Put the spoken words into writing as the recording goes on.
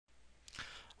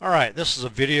Alright, this is a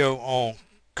video on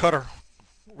cutter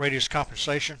radius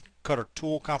compensation, cutter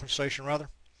tool compensation rather.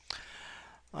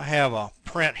 I have a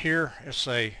print here. It's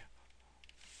a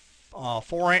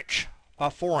 4 inch by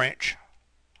 4 inch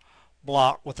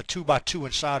block with a 2 by 2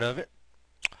 inside of it.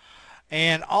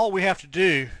 And all we have to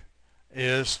do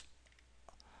is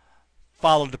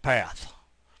follow the path.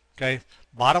 Okay,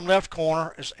 bottom left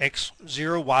corner is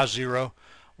X0, Y0.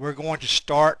 We're going to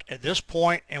start at this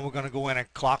point and we're going to go in a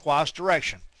clockwise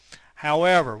direction.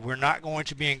 However, we're not going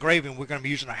to be engraving. We're going to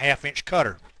be using a 1/2 inch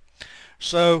cutter.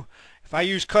 So if I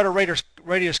use cutter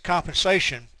radius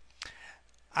compensation,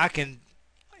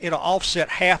 it'll offset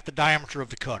half the diameter of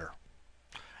the cutter.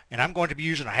 And I'm going to be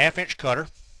using a 1/2 inch cutter.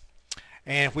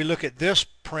 And if we look at this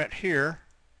print here,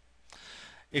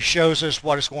 it shows us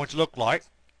what it's going to look like.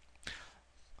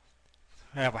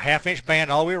 I have a 1/2 inch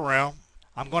band all the way around.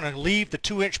 I'm going to leave the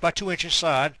 2 inch by 2 inch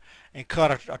inside and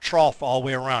cut a trough all the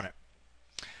way around it.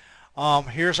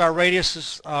 Here's our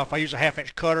radius. If I use a 1/2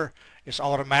 inch cutter, it's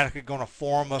automatically going to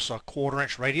form us a 1/4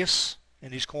 inch radius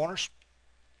in these corners.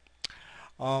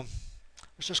 Let's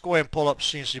just go ahead and pull up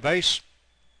CNC base,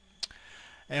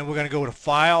 and we're going to go to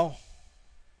File,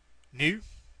 New,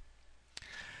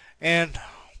 and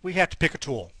we have to pick a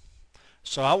tool.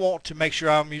 So I want to make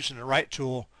sure I'm using the right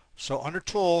tool. So under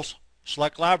Tools,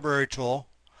 select Library Tool.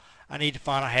 I need to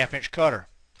find a 1/2 inch cutter.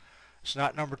 It's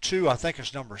not number 2. I think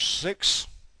it's number 6.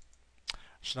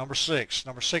 It's number 6.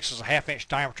 Number 6 is a 1/2 inch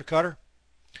diameter cutter,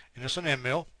 and it's an end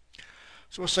mill.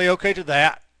 So we'll say OK to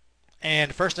that. And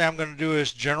the first thing I'm going to do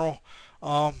is general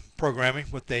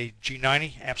programming with a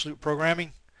G90 absolute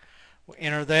programming. We'll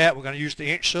enter that. We're going to use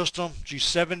the inch system,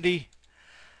 G70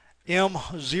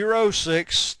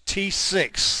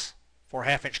 M06T6 for a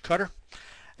 1/2 inch cutter.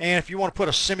 And if you want to put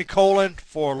a semicolon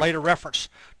for later reference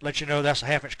to let you know that's a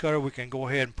 1/2 inch cutter, we can go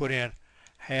ahead and put in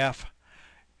 1/2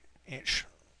 inch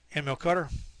end mill cutter.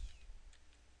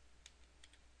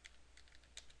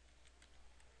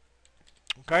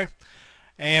 Okay,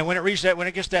 and when it reaches that, when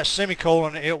it gets that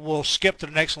semicolon, it will skip to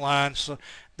the next line. So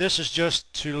this is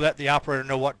just to let the operator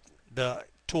know what the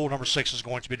tool number 6 is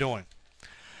going to be doing.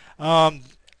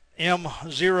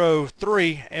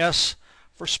 M03S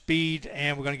for speed,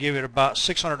 and we're going to give it about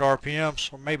 600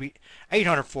 RPMs, or maybe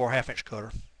 800 for a 1/2 inch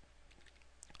cutter.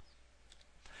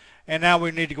 And now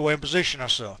we need to go ahead and position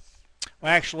ourselves.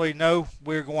 Well, actually, no,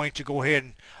 we're going to go ahead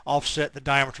and offset the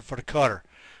diameter for the cutter.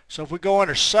 So if we go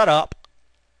under Setup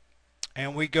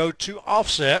and we go to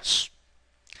Offsets,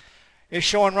 it's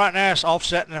showing right now it's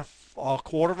offsetting a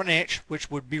 1/4 inch,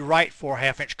 which would be right for a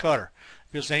 1/2 inch cutter.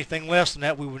 If there's anything less than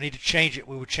that, we would need to change it.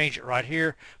 We would change it right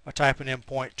here by typing in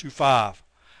 0.25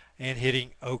 and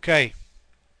hitting OK.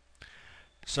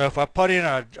 So if I put in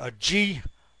a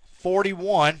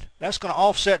G41, that's going to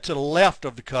offset to the left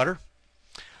of the cutter.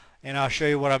 And I'll show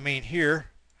you what I mean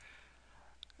here.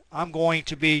 My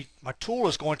tool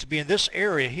is going to be in this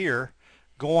area here,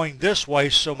 going this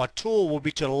way, so my tool will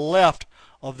be to the left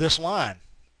of this line.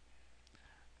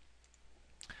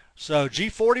 So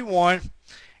G41,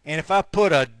 and if I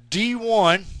put a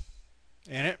D1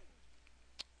 in it,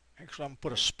 actually I'm going to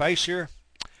put a space here,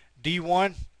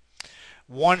 D1,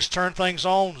 1's turn things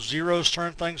on, 0's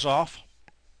turn things off.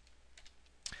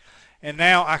 And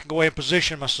now I can go ahead and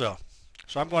position myself.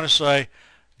 So I'm going to say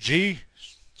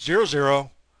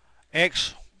G00,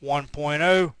 X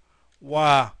 1.0,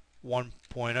 Y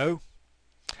 1.0,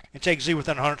 and take Z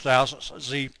within 100 thousandths,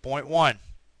 Z.1.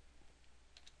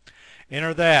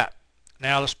 Enter that.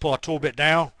 Now let's pull a tool bit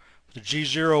down with the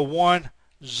G01,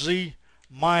 Z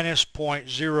minus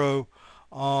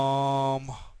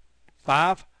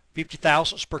 0.05, 50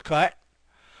 thousandths per cut.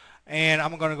 And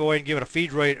I'm going to go ahead and give it a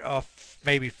feed rate of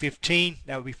maybe 15.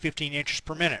 That would be 15 inches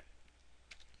per minute.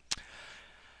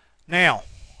 Now,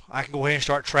 I can go ahead and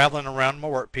start traveling around my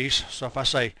workpiece. So if I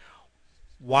say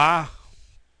Y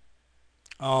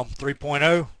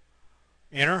 3.0,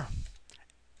 enter,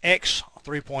 X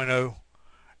 3.0,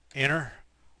 enter,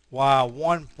 Y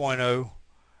 1.0,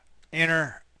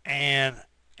 enter, and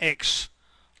X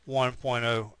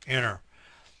 1.0, enter.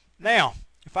 Now,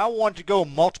 if I wanted to go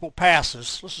multiple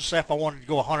passes, let's just say if I wanted to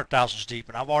go 100 thousandths deep,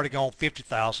 and I've already gone 50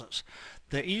 thousandths,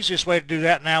 the easiest way to do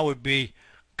that now would be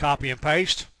copy and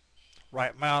paste.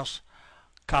 Right mouse,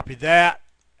 copy that,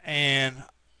 and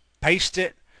paste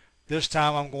it. This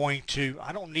time I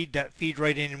don't need that feed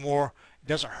rate anymore. It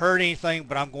doesn't hurt anything,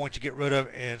 but I'm going to get rid of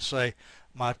it and say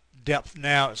my depth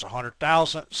now is 100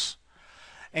 thousandths,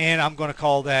 and I'm going to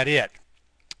call that it.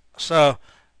 So,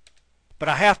 but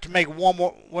I have to make one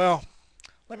more. Well,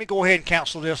 let me go ahead and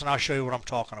cancel this, and I'll show you what I'm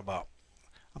talking about.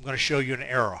 I'm going to show you an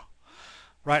error.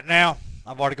 Right now,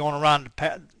 I've already gone around the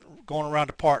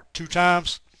part 2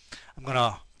 times. I'm going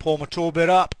to pull my tool bit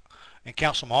up and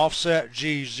count some offset.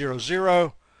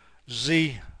 G00,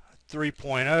 Z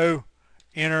 3.0,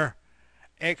 enter,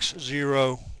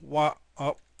 X0,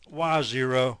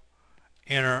 Y0,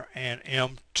 enter, and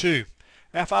M2.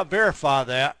 Now if I verify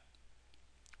that,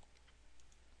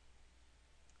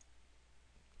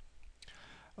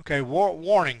 okay,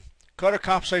 warning, cutter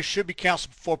compensation should be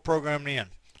canceled before programming in.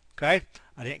 Okay,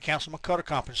 I didn't cancel my cutter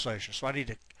compensation, so I need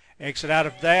to exit out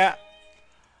of that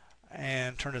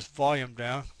and turn this volume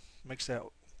down. Makes that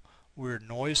weird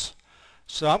noise.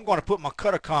 So I'm going to put my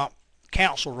cutter comp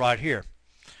cancel right here.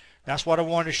 That's what I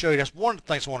wanted to show you. That's one of the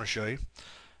things I want to show you.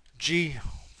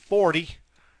 G40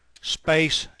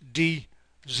 space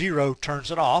D0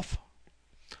 turns it off.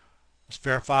 Let's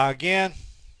verify again.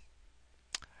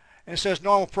 And it says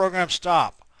normal program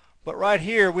stop. But right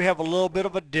here we have a little bit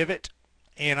of a divot,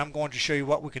 and I'm going to show you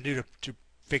what we can do to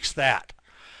fix that.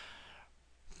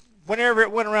 Whenever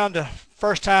it went around the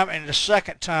first time and the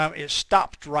second time, it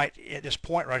stopped right at this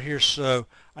point right here, so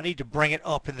I need to bring it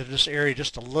up into this area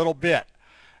just a little bit.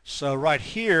 So right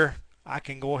here I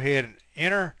can go ahead and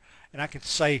enter, and I can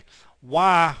say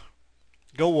Y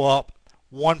go up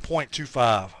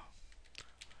 1.25.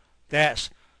 That's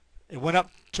it, went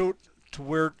up to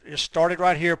where it started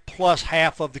right here plus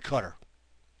half of the cutter.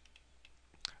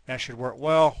 That should work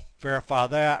well. Verify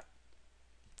that.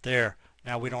 There.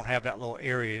 Now we don't have that little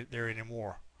area there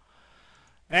anymore.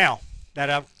 Now that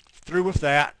I'm through with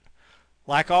that,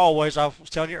 like always, I was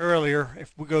telling you earlier,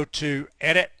 if we go to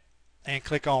Edit and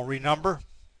click on Renumber,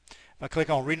 if I click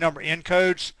on Renumber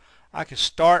Encodes, I can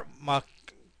start my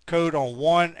code on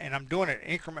 1, and I'm doing it in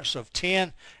increments of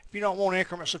 10. If you don't want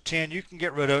increments of 10, you can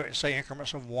get rid of it and say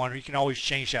increments of 1, or you can always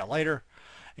change that later.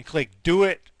 And click Do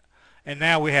It, and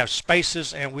now we have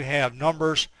spaces and we have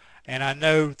numbers, and I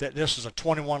know that this is a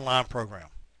 21-line program.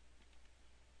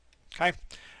 Okay,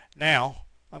 now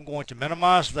I'm going to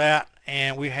minimize that,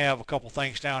 and we have a couple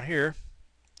things down here.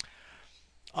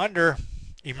 Under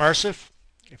Immersive,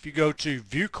 if you go to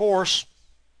View Course,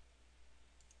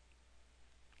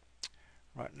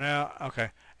 right now, okay,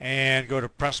 and go to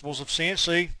Principles of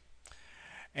CNC,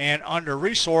 and under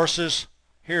Resources,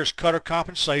 here's Cutter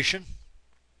Compensation,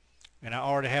 and I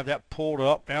already have that pulled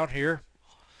up down here,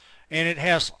 and it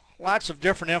has lots of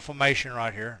different information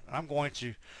right here. I'm going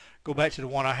to go back to the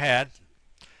one I had.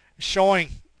 It's showing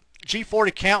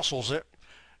G40 cancels it.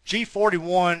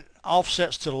 G41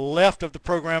 offsets to the left of the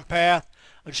program path.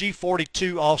 A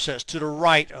G42 offsets to the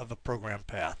right of the program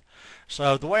path.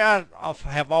 So the way I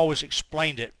have always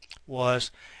explained it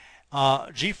was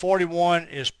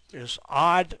G41 is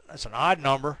odd. That's an odd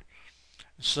number.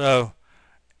 So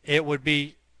it would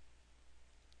be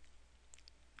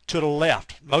to the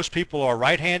left. Most people are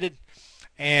right-handed,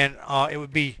 and it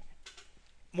would be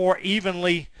more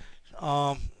evenly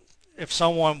if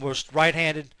someone was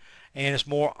right-handed, and it's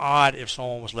more odd if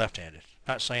someone was left-handed.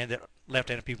 Not saying that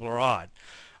left-handed people are odd.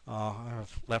 I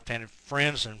have left-handed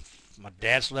friends, and my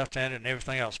dad's left-handed and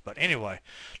everything else. But anyway,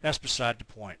 that's beside the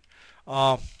point.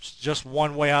 It's just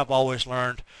one way I've always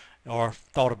learned or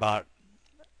thought about it.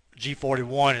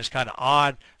 G41 is kind of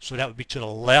odd, so that would be to the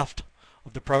left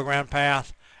of the program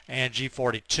path, and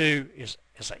G42 is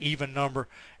an even number,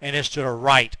 and it's to the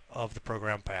right of the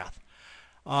program path.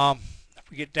 If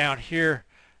we get down here,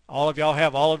 all of y'all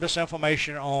have all of this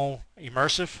information on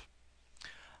Immersive.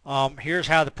 Here's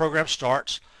how the program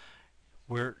starts.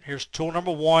 Here's tool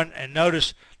number 1, and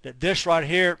notice that this right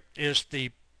here is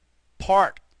the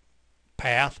part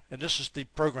path, and this is the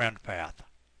programmed path.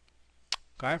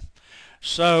 Okay,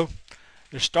 so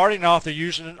they're starting off. They're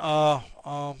using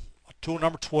tool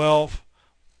number 12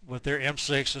 with their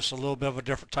M6. It's a little bit of a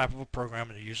different type of a program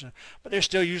they're using, but they're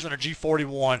still using a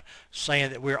G41,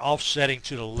 saying that we're offsetting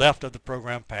to the left of the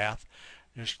program path.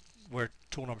 There's where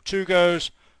tool number 2 goes,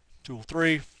 tool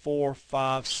 3, 4,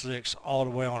 5, 6, all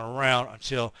the way on around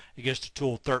until it gets to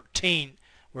tool 13,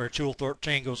 where tool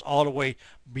 13 goes all the way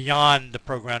beyond the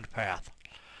programmed path.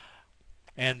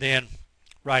 And then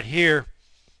right here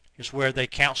is where they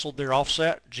canceled their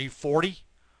offset, G40.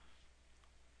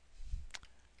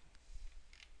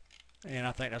 And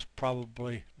I think that's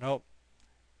probably, nope.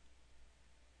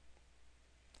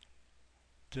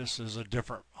 This is a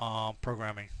different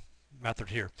programming method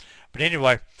here. But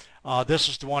anyway, this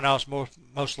is the one I was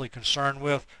mostly concerned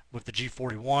with the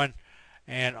G41.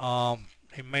 And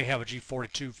he may have a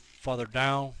G42 further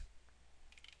down.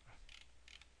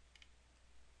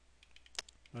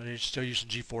 But he's still using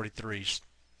G43s.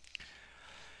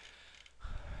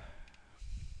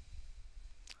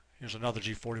 Here's another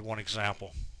G41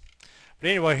 example. But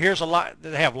anyway, here's a lot.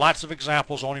 They have lots of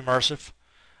examples on Immersive,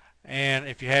 And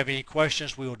if you have any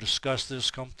questions, we will discuss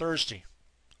this come Thursday.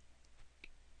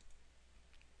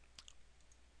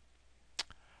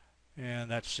 And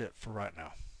that's it for right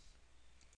now.